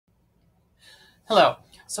Hello.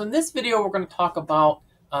 So in this video, we're going to talk about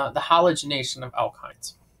the halogenation of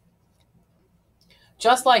alkynes.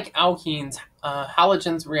 Just like alkenes,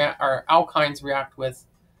 alkynes react with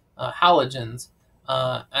halogens,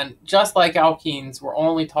 and just like alkenes, we're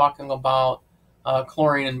only talking about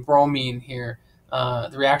chlorine and bromine here.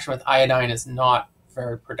 The reaction with iodine is not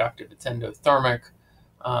very productive. It's endothermic,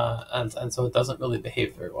 and so it doesn't really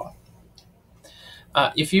behave very well.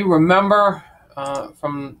 If you remember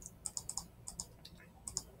from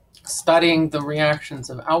studying the reactions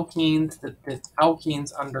of alkenes, that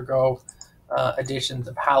alkenes undergo additions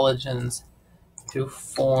of halogens to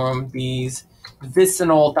form these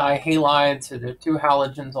vicinal dihalides. So there are two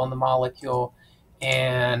halogens on the molecule,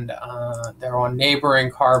 and they're on neighboring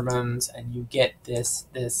carbons, and you get this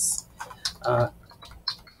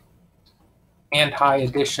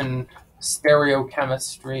anti-addition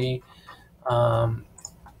stereochemistry. Oh,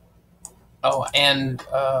 and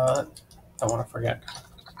I don't want to forget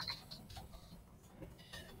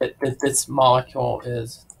that this molecule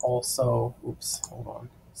is also, oops, hold on,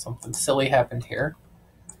 something silly happened here.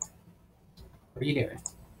 What are you doing?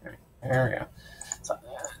 There we go. So,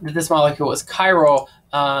 this molecule is chiral,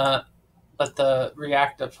 but the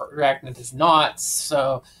reactant is not,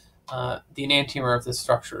 so the enantiomer of this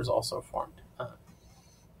structure is also formed.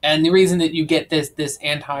 And the reason that you get this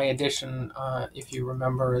anti-addition, if you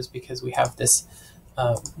remember, is because we have this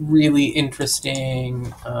really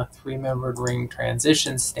interesting three-membered ring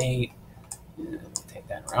transition state. Take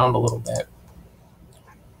that around a little bit.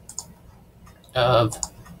 Of,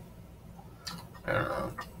 I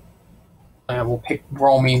don't know, we'll pick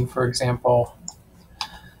bromine, for example,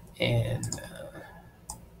 and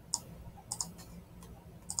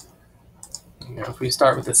if we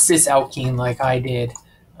start with a cis alkene like I did,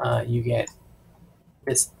 you get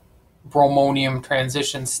this bromonium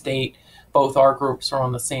transition state. Both R groups are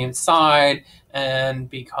on the same side, and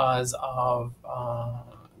because of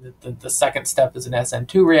the second step is an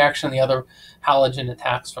SN2 reaction, the other halogen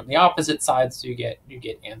attacks from the opposite side, so you get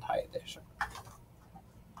anti-addition.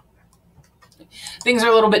 Things are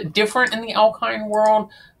a little bit different in the alkyne world,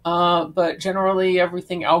 but generally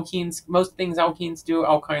everything alkenes, most things alkenes do,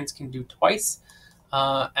 alkynes can do twice.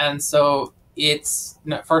 And so it's,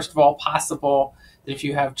 first of all, possible that if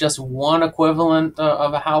you have just one equivalent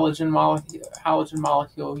of a halogen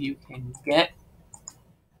molecule, you can get,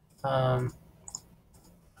 I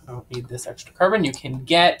don't need this extra carbon, you can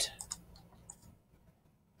get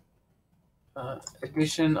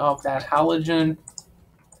addition of that halogen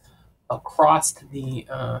across the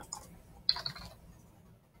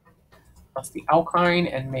alkyne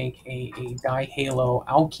and make a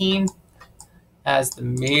dihaloalkene as the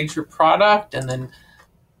major product. And then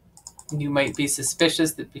you might be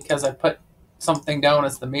suspicious that because I put something down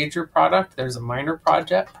as the major product, there's a minor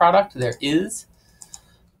product. There is.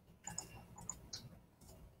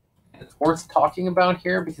 It's worth talking about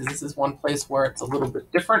here because this is one place where it's a little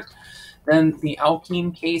bit different than the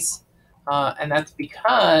alkene case. And that's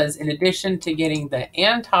because in addition to getting the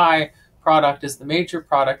anti-product as the major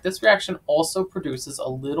product, this reaction also produces a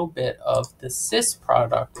little bit of the cis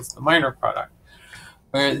product as the minor product,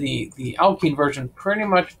 where the alkene version pretty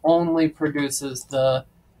much only produces the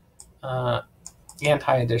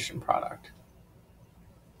anti-addition product.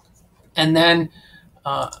 And then,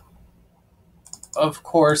 of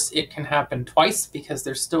course, it can happen twice because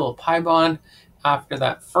there's still a pi bond after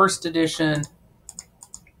that first addition.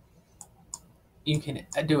 You can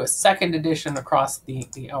do a second addition across the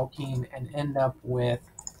alkene and end up with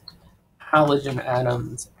halogen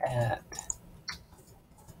atoms at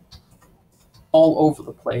all over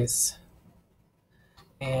the place.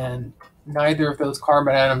 And neither of those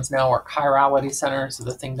carbon atoms now are chirality centers, so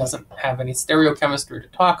the thing doesn't have any stereochemistry to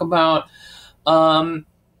talk about. And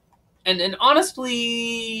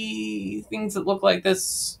honestly, things that look like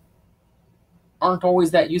this aren't always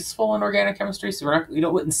that useful in organic chemistry, so we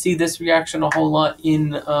wouldn't see this reaction a whole lot in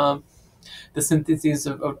the syntheses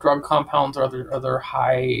of drug compounds or other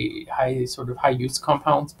high use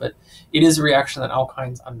compounds, but it is a reaction that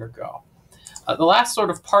alkynes undergo. The last sort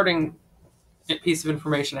of parting piece of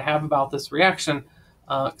information I have about this reaction,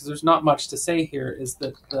 because there's not much to say here, is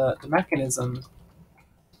that the mechanism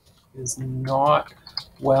is not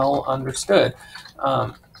well understood.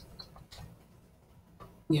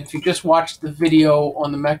 If you just watched the video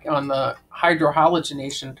on the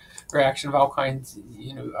hydrohalogenation reaction of alkynes,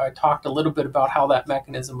 I talked a little bit about how that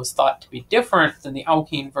mechanism was thought to be different than the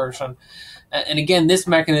alkene version. And again, this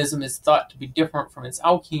mechanism is thought to be different from its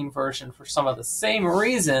alkene version for some of the same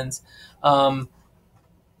reasons, and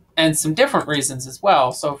some different reasons as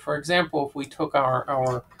well. So, for example, if we took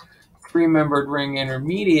our three-membered ring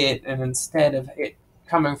intermediate, and instead of it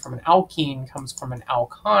coming from an alkene comes from an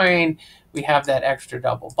alkyne, we have that extra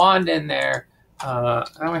double bond in there.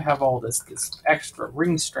 Now we have all this extra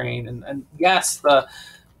ring strain, and yes, the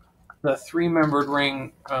three-membered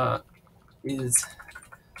ring is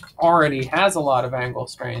already has a lot of angle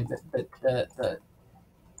strain, but the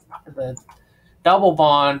double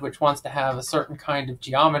bond, which wants to have a certain kind of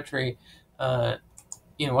geometry,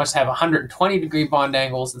 wants to have 120-degree bond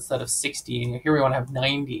angles instead of 60. And here we want to have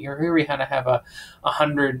 90. Or here we kind of have a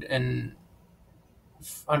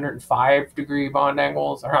 105-degree bond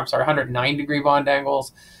angles, or I'm sorry, 109-degree bond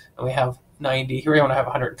angles, and we have 90. Here we want to have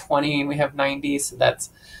 120, and we have 90. So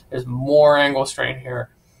there's more angle strain here.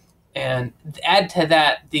 And add to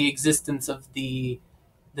that the existence of the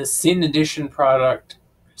syn addition product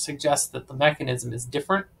suggests that the mechanism is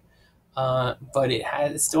different, but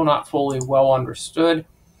it's still not fully well understood.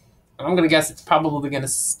 And I'm going to guess it's probably going to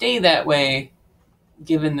stay that way,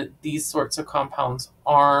 given that these sorts of compounds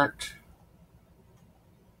aren't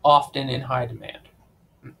often in high demand.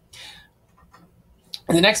 In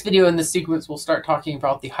the next video in this sequence, we'll start talking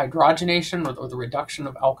about the hydrogenation or the reduction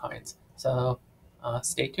of alkynes. So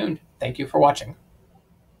stay tuned. Thank you for watching.